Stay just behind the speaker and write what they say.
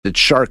It's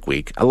Shark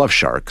Week. I love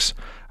sharks.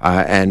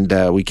 And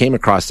we came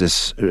across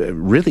this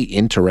really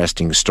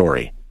interesting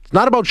story. It's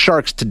not about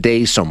sharks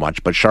today so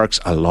much, but sharks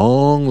a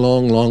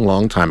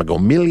long time ago,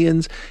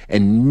 millions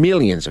and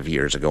millions of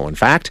years ago. In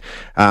fact,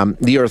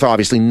 the Earth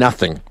obviously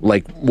nothing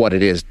like what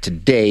it is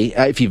today.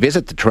 If you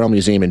visit the Tyrrell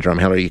Museum in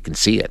Drumheller, you can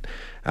see it.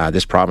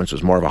 This province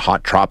was more of a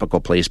hot tropical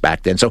place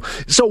back then. So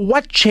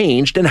what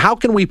changed, and how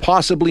can we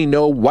possibly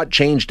know what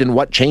changed and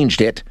what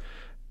changed it?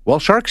 Well,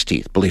 shark's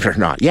teeth, believe it or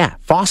not. Yeah,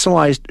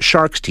 fossilized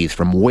shark's teeth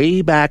from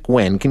way back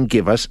when can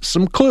give us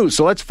some clues.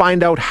 So let's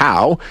find out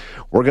how.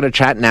 We're going to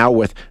chat now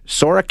with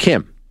Sora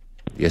Kim,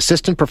 the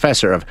assistant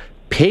professor of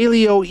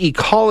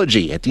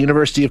paleoecology at the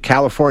University of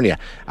California.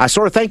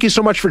 Sora, thank you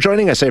so much for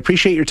joining us. I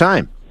appreciate your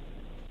time.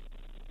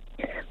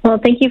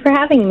 Well, thank you for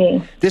having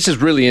me. This is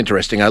really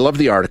interesting. I love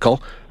the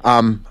article.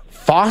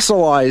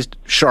 Fossilized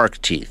shark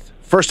teeth.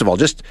 First of all,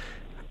 just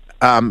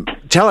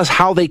tell us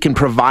how they can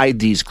provide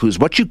these clues,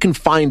 what you can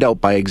find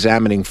out by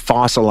examining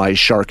fossilized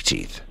shark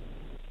teeth.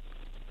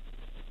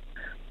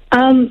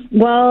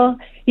 Well,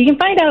 you can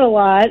find out a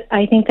lot.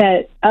 I think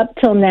that up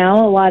till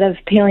now, a lot of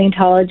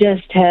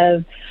paleontologists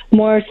have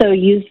more so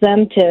used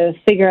them to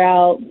figure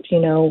out,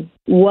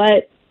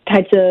 what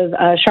types of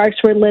sharks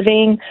were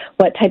living,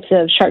 what types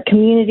of shark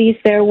communities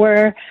there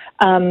were,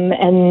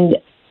 and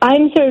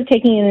I'm sort of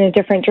taking it in a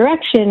different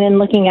direction and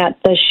looking at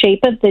the shape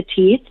of the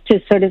teeth to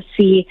sort of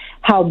see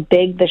how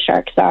big the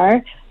sharks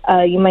are.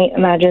 You might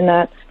imagine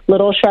that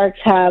little sharks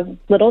have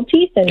little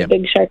teeth and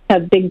big sharks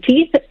have big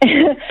teeth.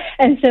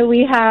 And so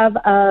we have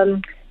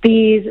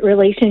these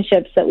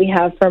relationships that we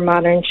have for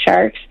modern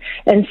sharks.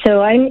 And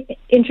so I'm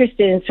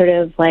interested in sort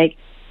of like,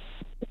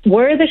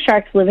 were the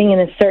sharks living in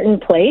a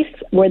certain place?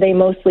 Were they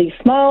mostly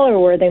small or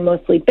were they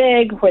mostly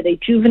big? Were they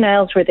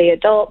juveniles? Were they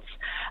adults?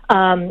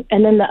 And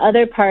then the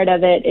other part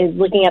of it is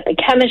looking at the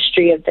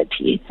chemistry of the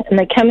teeth. And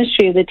the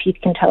chemistry of the teeth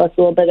can tell us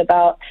a little bit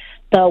about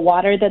the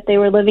water that they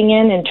were living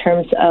in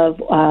terms of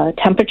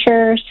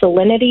temperature,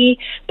 salinity,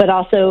 but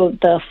also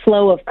the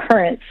flow of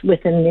currents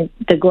within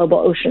the global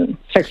ocean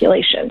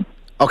circulation.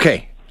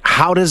 Okay.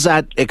 How does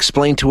that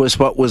explain to us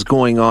what was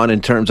going on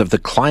in terms of the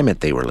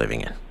climate they were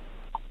living in?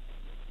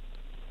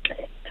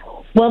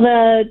 Well,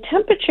 the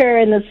temperature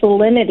and the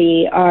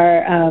salinity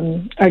are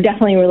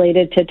definitely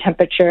related to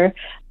temperature.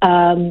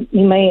 You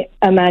might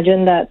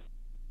imagine that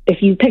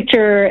if you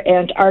picture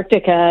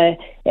Antarctica,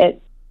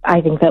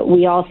 I think that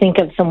we all think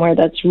of somewhere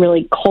that's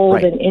really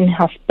cold and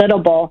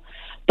inhospitable.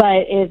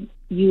 But if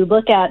you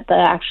look at the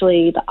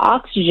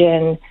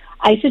oxygen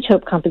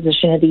isotope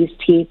composition of these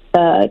teeth,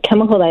 the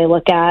chemical that I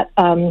look at,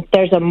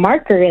 there's a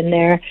marker in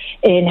there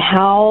in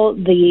how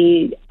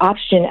the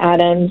oxygen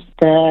atoms,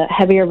 the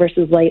heavier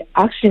versus light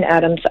oxygen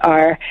atoms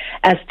are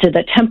as to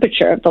the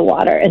temperature of the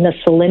water and the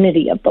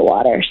salinity of the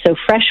water. So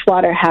fresh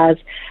water has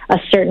a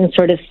certain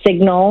sort of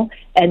signal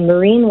and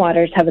marine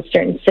waters have a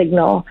certain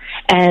signal.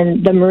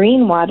 And the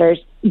marine waters,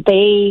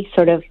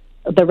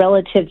 the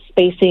relative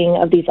spacing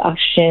of these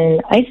oxygen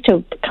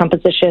isotope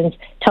compositions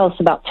tell us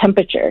about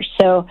temperature.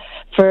 So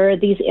for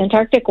these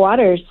Antarctic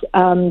waters,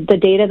 the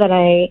data that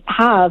I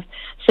have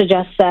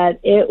suggests that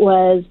it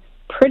was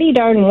pretty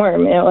darn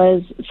warm. It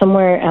was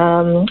somewhere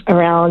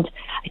around,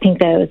 I think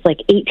that it was like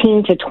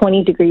 18 to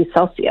 20 degrees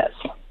Celsius.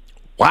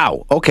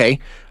 Wow. Okay.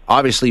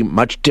 Obviously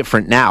much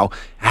different now.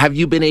 Have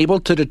you been able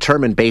to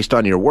determine, based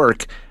on your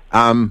work,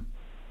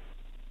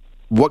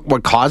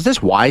 what caused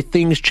this? Why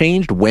things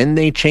changed? When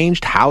they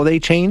changed? How they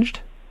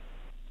changed?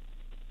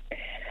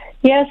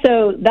 Yeah,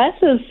 so that's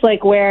just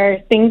like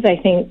where things, I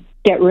think,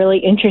 get really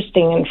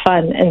interesting and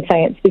fun in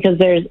science because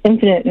there's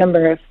infinite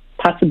number of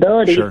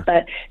possibilities,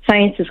 but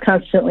science is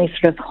constantly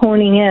sort of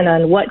honing in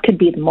on what could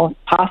be the most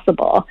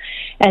possible.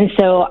 And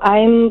so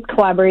I'm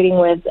collaborating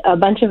with a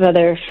bunch of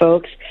other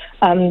folks,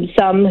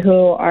 some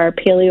who are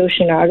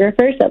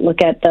paleoceanographers that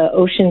look at the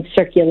ocean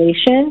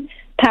circulation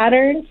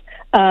patterns.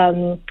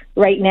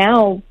 Right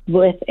now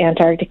with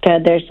Antarctica,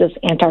 there's this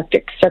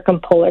Antarctic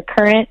circumpolar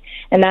current,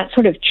 and that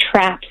sort of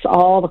traps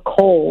all the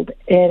cold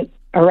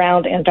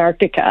around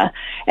Antarctica.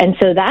 And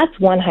so that's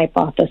one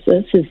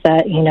hypothesis, is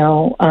that,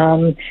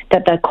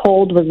 that the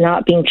cold was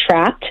not being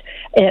trapped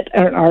at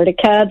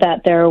Antarctica,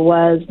 that there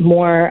was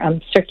more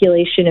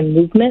circulation and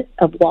movement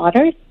of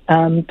water,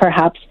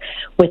 perhaps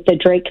with the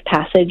Drake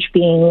Passage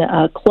being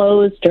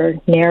closed or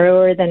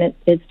narrower than it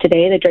is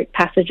today. The Drake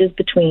Passage is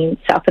between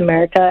South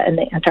America and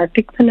the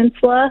Antarctic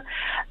Peninsula.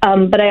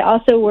 But I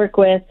also work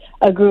with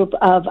a group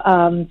of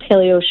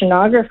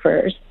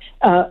paleoceanographers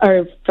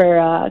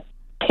for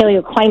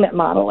paleoclimate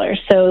modelers.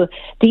 So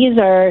these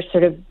are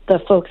sort of the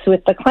folks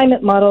with the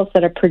climate models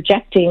that are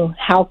projecting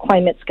how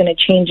climate's going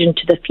to change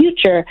into the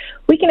future.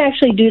 We can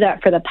actually do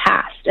that for the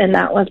past, and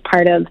that was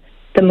part of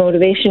the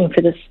motivation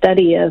for the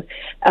study of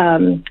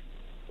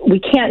we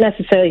can't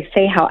necessarily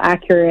say how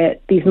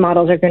accurate these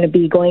models are going to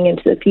be going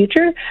into the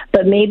future,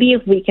 but maybe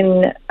if we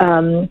can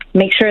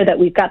make sure that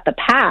we've got the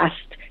past,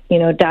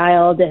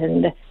 dialed,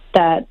 and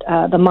that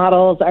the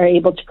models are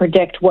able to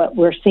predict what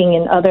we're seeing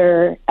in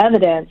other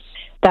evidence,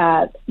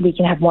 that we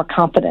can have more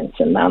confidence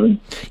in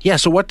them. Yeah,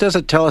 so what does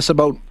it tell us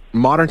about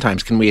modern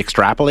times? Can we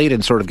extrapolate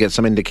and sort of get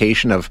some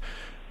indication of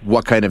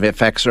what kind of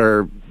effects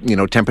or,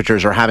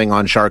 temperatures are having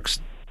on sharks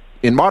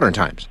in modern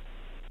times?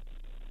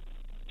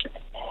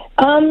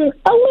 A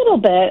little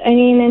bit. I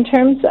mean, in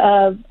terms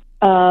of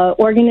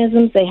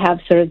organisms, they have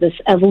sort of this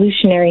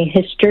evolutionary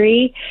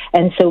history,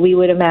 and so we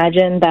would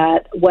imagine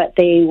that what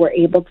they were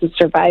able to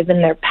survive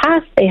in their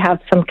past, they have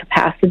some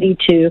capacity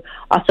to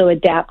also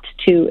adapt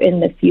to in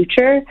the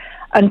future.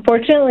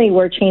 Unfortunately,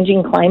 we're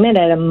changing climate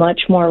at a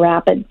much more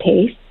rapid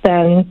pace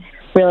than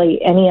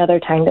really any other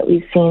time that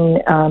we've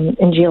seen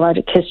in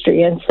geologic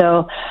history, and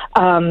so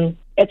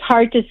it's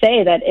hard to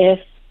say that if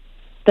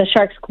the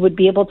sharks would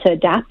be able to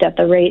adapt at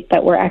the rate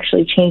that we're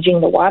actually changing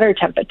the water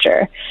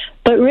temperature.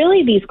 But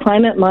really, these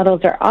climate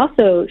models are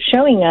also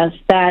showing us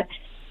that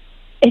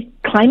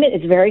climate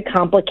is very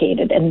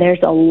complicated, and there's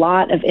a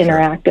lot of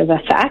interactive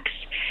effects,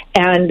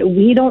 and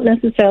we don't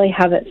necessarily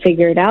have it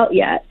figured out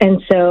yet.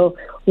 And so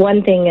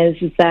one thing is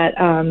that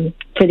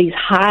for these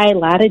high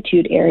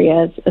latitude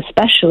areas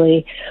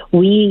especially,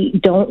 we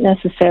don't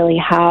necessarily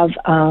have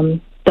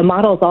the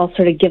models all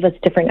sort of give us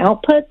different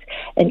outputs,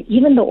 and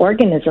even the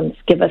organisms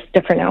give us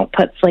different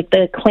outputs. Like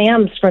the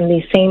clams from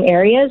these same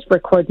areas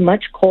record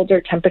much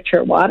colder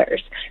temperature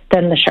waters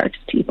than the shark's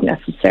teeth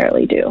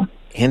necessarily do.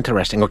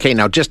 Interesting. Okay,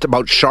 now just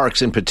about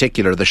sharks in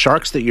particular, the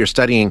sharks that you're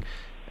studying,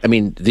 I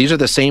mean, these are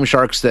the same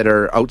sharks that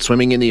are out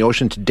swimming in the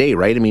ocean today,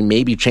 right? I mean,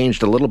 maybe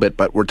changed a little bit,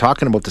 but we're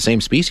talking about the same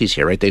species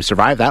here, right? They've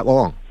survived that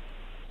long.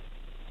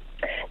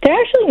 They're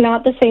actually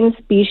not the same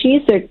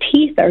species. Their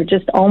teeth are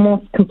just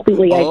almost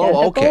completely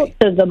identical. Okay.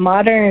 So the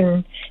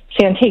modern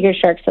sand tiger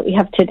sharks that we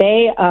have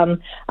today,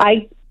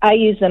 I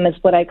use them as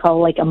what I call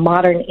like a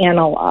modern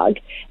analog.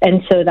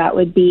 And so that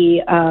would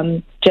be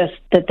just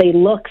that they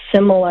look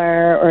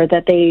similar, or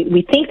that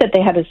we think that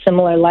they have a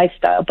similar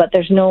lifestyle, but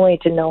there's no way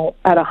to know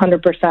at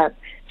 100%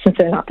 since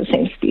they're not the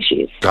same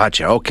species.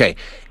 Gotcha. Okay.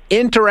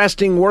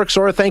 Interesting work,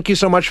 Sora. Thank you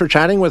so much for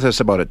chatting with us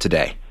about it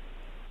today.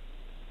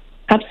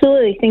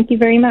 Absolutely. Thank you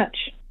very much.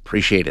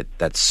 Appreciate it.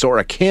 That's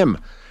Sora Kim,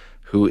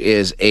 who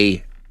is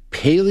a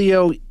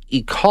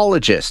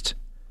paleoecologist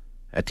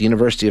at the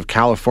University of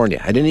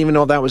California. I didn't even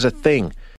know that was a thing.